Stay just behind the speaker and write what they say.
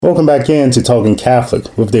Welcome back in to Talking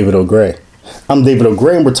Catholic with David O'Gray. I'm David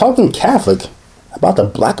O'Gray, and we're talking Catholic about the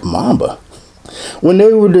Black Mamba. When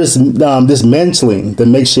they were dismantling the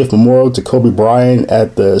makeshift memorial to Kobe Bryant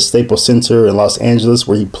at the Staples Center in Los Angeles,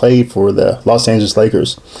 where he played for the Los Angeles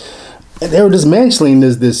Lakers, and they were dismantling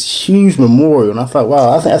this huge memorial, and I thought,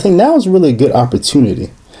 wow, I think now is really a good opportunity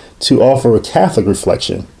to offer a Catholic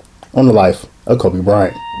reflection on the life of Kobe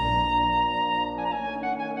Bryant.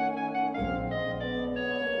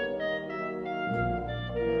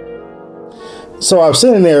 So I was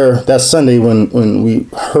sitting there that Sunday when we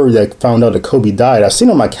found out that Kobe died. I was sitting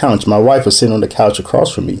on my couch. My wife was sitting on the couch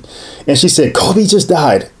across from me, and she said, "Kobe just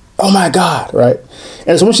died. Oh my God!" Right?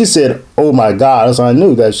 And so when she said, "Oh my God," so I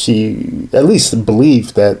knew that she at least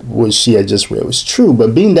believed that what she had just read was true.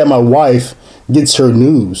 But being that my wife gets her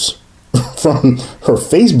news from her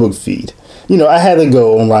Facebook feed, I had to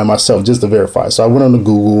go online myself just to verify. So I went on the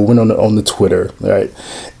Google, went on the Twitter, right?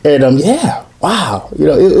 And yeah. Wow,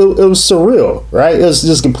 it was surreal, right? It was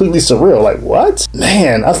just completely surreal. Like, what?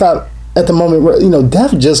 Man, I thought at the moment,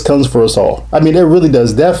 death just comes for us all. I mean, it really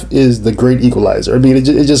does. Death is the great equalizer. I mean, it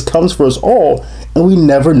just comes for us all, and we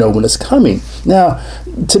never know when it's coming. Now,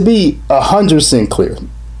 to be 100% clear,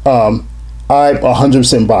 I'm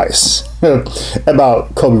 100% biased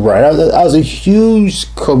about Kobe Bryant. I was a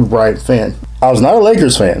huge Kobe Bryant fan. I was not a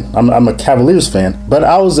Lakers fan. I'm a Cavaliers fan, but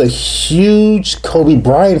I was a huge Kobe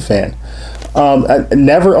Bryant fan. I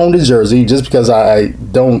never owned a jersey just because I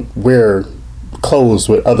don't wear clothes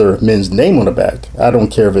with other men's name on the back. I don't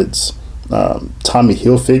care if it's Tommy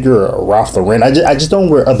Hilfiger or Ralph Lauren. I just don't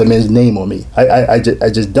wear other men's name on me. I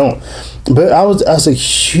just don't. But I was a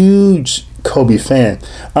huge Kobe fan.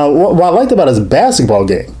 What I liked about his basketball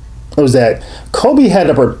game was that Kobe had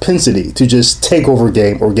a propensity to just take over a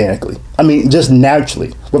game organically. I mean, just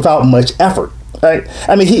naturally, without much effort. Right?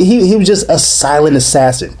 I mean, he was just a silent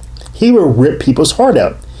assassin. He would rip people's heart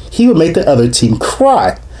out. He would make the other team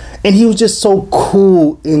cry. And he was just so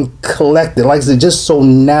cool and collected, like I said, just so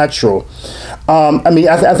natural. I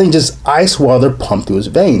think just ice water pumped through his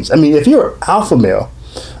veins. I mean, if you're an alpha male,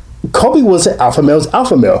 Kobe was an alpha male's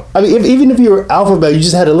alpha male. I mean, even if you were alpha male, you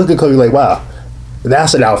just had to look at Kobe like, wow,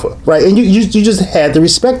 that's an alpha, right? And you just had to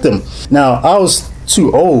respect him. Now, I was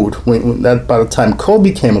too old by the time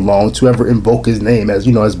Kobe came along to ever invoke his name, as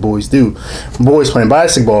boys do. Boys playing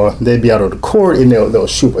basketball, they'd be out on the court and they'll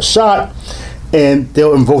shoot a shot and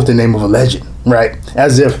they'll invoke the name of a legend, right?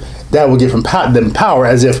 As if that would give them power,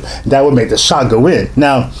 as if that would make the shot go in.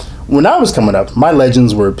 Now, when I was coming up, my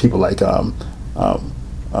legends were people like Kareem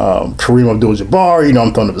Abdul-Jabbar.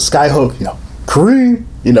 I'm throwing up a skyhook, Kareem,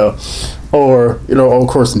 or of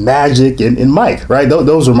course Magic and Mike, right?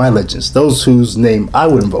 Those were my legends, those whose name I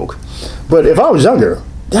would invoke. But if I was younger,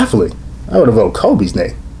 definitely I would invoke Kobe's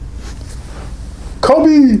name.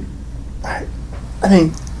 Kobe, I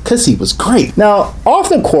mean, because he was great. Now, off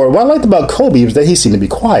the court, what I liked about Kobe was that he seemed to be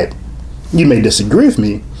quiet. You may disagree with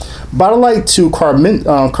me, but I like to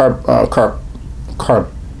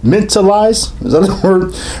compartmentalize, is that the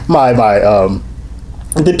word?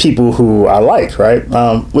 The people who I like, right?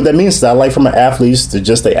 What that means is that I like from my athletes to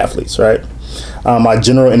just the athletes, right? My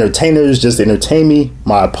general entertainers just to entertain me,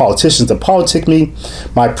 my politicians to politic me,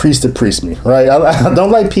 my priest to priest me, right? I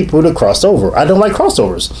don't like people to cross over. I don't like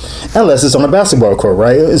crossovers unless it's on a basketball court,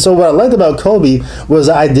 right? And so what I liked about Kobe was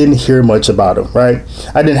I didn't hear much about him, right?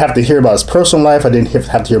 I didn't have to hear about his personal life. I didn't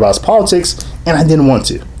have to hear about his politics, and I didn't want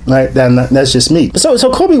to. Right, that's just me. So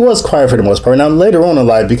Kobe was quiet for the most part. Now later on in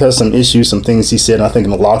life, because some issues, some things he said, I think in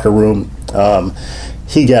the locker room,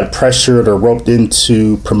 he got pressured or roped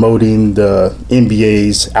into promoting the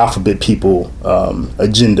NBA's alphabet people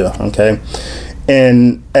agenda. Okay,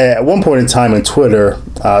 and at one point in time on Twitter,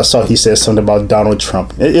 I saw he said something about Donald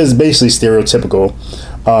Trump. It is basically stereotypical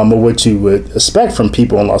of what you would expect from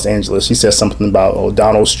people in Los Angeles. He said something about,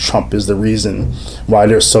 Donald Trump is the reason why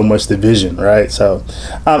there's so much division, right? So,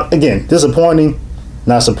 again, disappointing,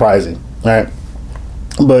 not surprising, right?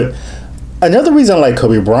 But another reason I like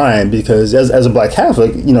Kobe Bryant, because as a Black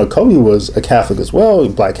Catholic, Kobe was a Catholic as well,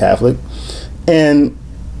 Black Catholic. And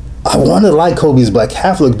I wanted to like Kobe's Black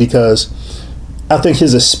Catholic because I think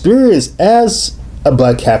his experience as a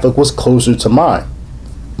Black Catholic was closer to mine.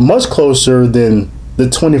 Much closer than the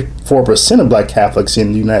 24% of Black Catholics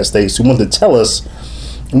in the United States who want to tell us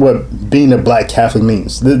what being a Black Catholic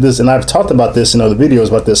means. And I've talked about this in other videos,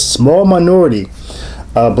 about this small minority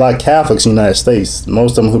of Black Catholics in the United States,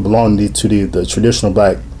 most of them who belong to the traditional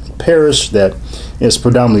Black parish that is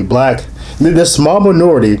predominantly Black. This small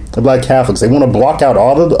minority of Black Catholics, they want to block out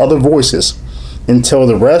all of the other voices and tell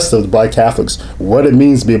the rest of the black Catholics what it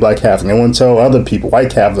means to be a black Catholic. They want to tell other people,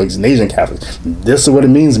 white Catholics and Asian Catholics, this is what it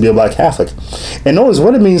means to be a black Catholic. And notice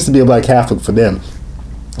what it means to be a black Catholic for them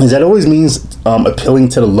is that it always means appealing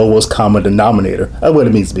to the lowest common denominator of what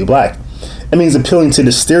it means to be black. It means appealing to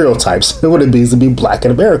the stereotypes of what it means to be black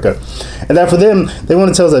in America. And that for them, they want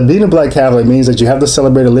to tell us that being a black Catholic means that you have to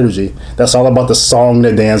celebrate a liturgy that's all about the song,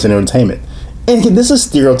 the dance, and entertainment. And this is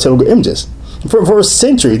stereotypical images. For a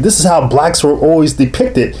century, this is how blacks were always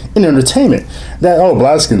depicted in entertainment. That, oh,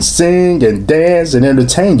 blacks can sing and dance and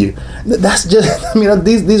entertain you. That's just, I mean,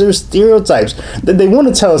 these are stereotypes. That they want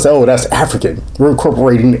to tell us, oh, that's African. We're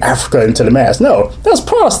incorporating Africa into the mass. No, that's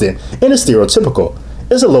Protestant. And it's stereotypical.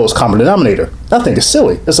 It's the lowest common denominator. I think it's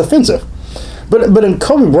silly. It's offensive. But in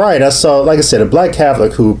Kobe Bryant, I saw, like I said, a black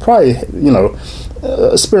Catholic who probably,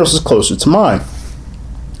 experience was closer to mine.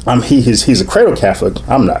 He's a cradle Catholic.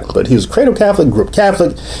 I'm not, but he was a cradle Catholic, grew up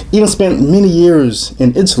Catholic, even spent many years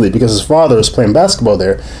in Italy because his father was playing basketball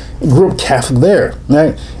there. Grew up Catholic there,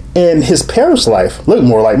 right? And his parish life looked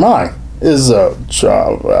more like mine. Is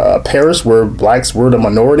a parish where blacks were the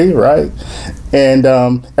minority, right? And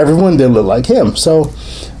everyone didn't look like him. So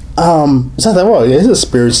I thought, well, his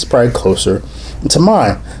experience is probably closer to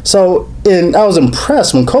mine. So I was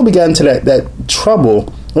impressed when Kobe got into that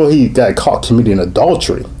trouble. Well, he got caught committing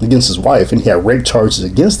adultery against his wife, and he had rape charges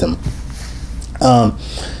against him.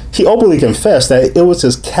 He openly confessed that it was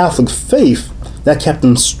his Catholic faith that kept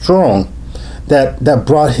him strong, that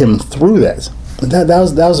brought him through that. That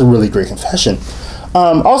was a really great confession.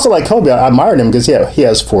 Also, like Kobe, I admired him because he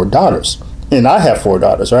has 4 daughters, and I have 4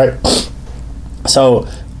 daughters, right? So,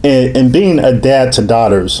 in being a dad to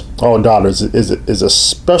daughters, all daughters is a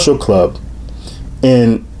special club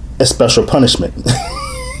and a special punishment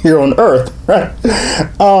here on earth, right?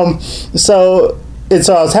 So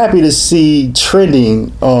I was happy to see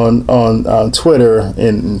trending on Twitter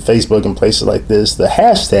and Facebook and places like this the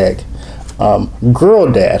hashtag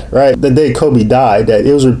girl dad, right? The day Kobe died, that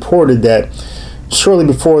it was reported that shortly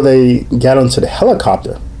before they got onto the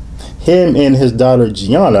helicopter, him and his daughter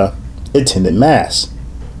Gianna attended mass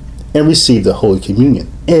and received the Holy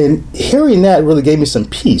Communion. And hearing that really gave me some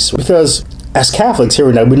peace, because as Catholics,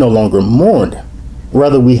 hearing that, we no longer mourned.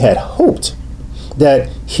 Rather, we had hoped that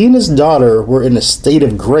he and his daughter were in a state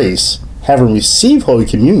of grace, having received Holy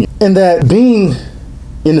Communion, and that being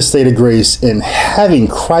in a state of grace and having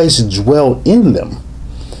Christ dwell in them,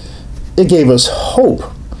 it gave us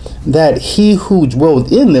hope that he who dwelled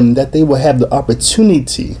in them, that they will have the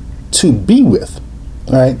opportunity to be with,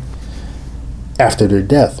 right, after their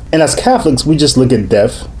death. And as Catholics, we just look at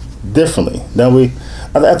death differently.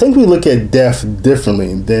 I think we look at death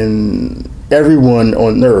differently than everyone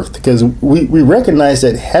on earth, because we recognize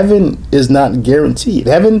that heaven is not guaranteed.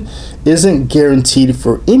 Heaven isn't guaranteed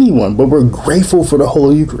for anyone, but we're grateful for the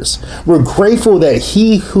Holy Eucharist. We're grateful that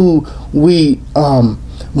he who we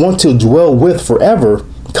want to dwell with forever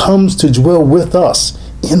comes to dwell with us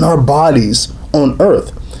in our bodies on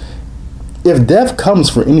earth. If death comes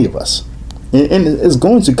for any of us, and it's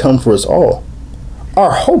going to come for us all,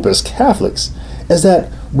 our hope as Catholics is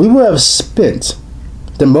that we will have spent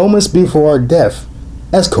the moments before our death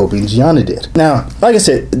as Kobe and Gianna did. Now, like I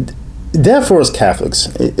said, death for us Catholics,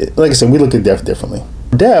 like I said, we look at death differently.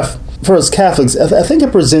 Death for us Catholics, I think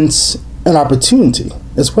it presents an opportunity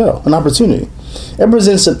as well, an opportunity. It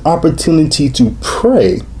presents an opportunity to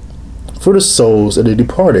pray for the souls of the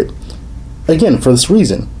departed. Again, for this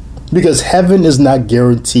reason, because heaven is not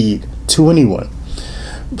guaranteed to anyone.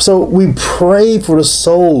 So we pray for the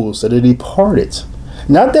souls of the departed.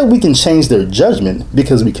 Not that we can change their judgment,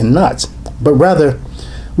 because we cannot, but rather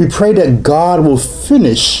we pray that God will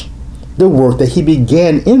finish the work that he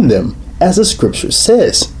began in them, as the scripture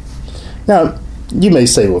says. Now, you may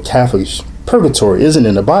say, well, Catholic purgatory isn't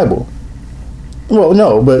in the Bible. Well,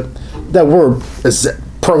 no, but that word is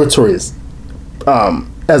purgatory is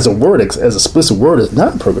as a word, as a explicit word, is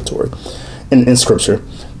not purgatory in scripture.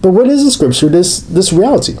 But what is in scripture, this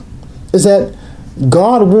reality is that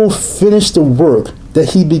God will finish the work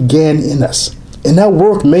that he began in us. And that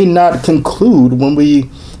work may not conclude when we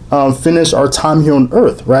finish our time here on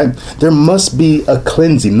earth, right? There must be a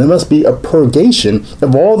cleansing. There must be a purgation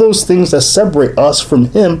of all those things that separate us from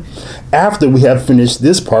him after we have finished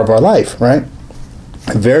this part of our life, right?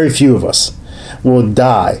 Very few of us will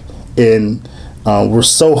die, and we're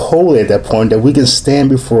so holy at that point that we can stand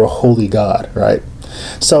before a holy God, right?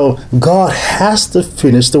 So God has to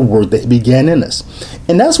finish the work that he began in us.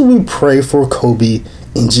 And that's what we pray for Kobe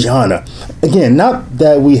and Gianna. Again, not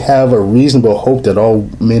that we have a reasonable hope that all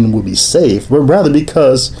men will be saved, but rather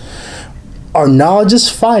because our knowledge is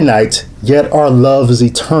finite, yet our love is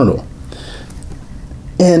eternal.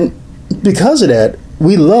 And because of that,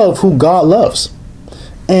 we love who God loves.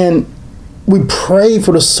 And we pray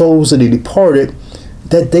for the souls of the departed,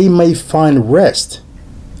 that they may find rest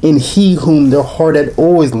in He whom their heart had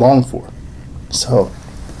always longed for. So,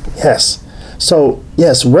 yes. So,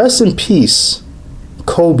 yes, rest in peace,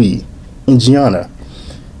 Kobe and Gianna.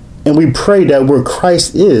 And we pray that where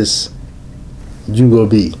Christ is, you will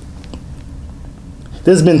be.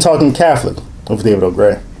 This has been Talking Catholic with David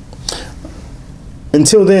O'Gray.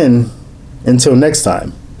 Until then, until next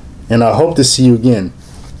time, and I hope to see you again.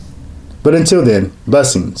 But until then,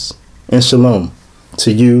 blessings and shalom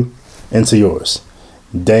to you and to yours.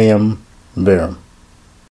 Deum Verum.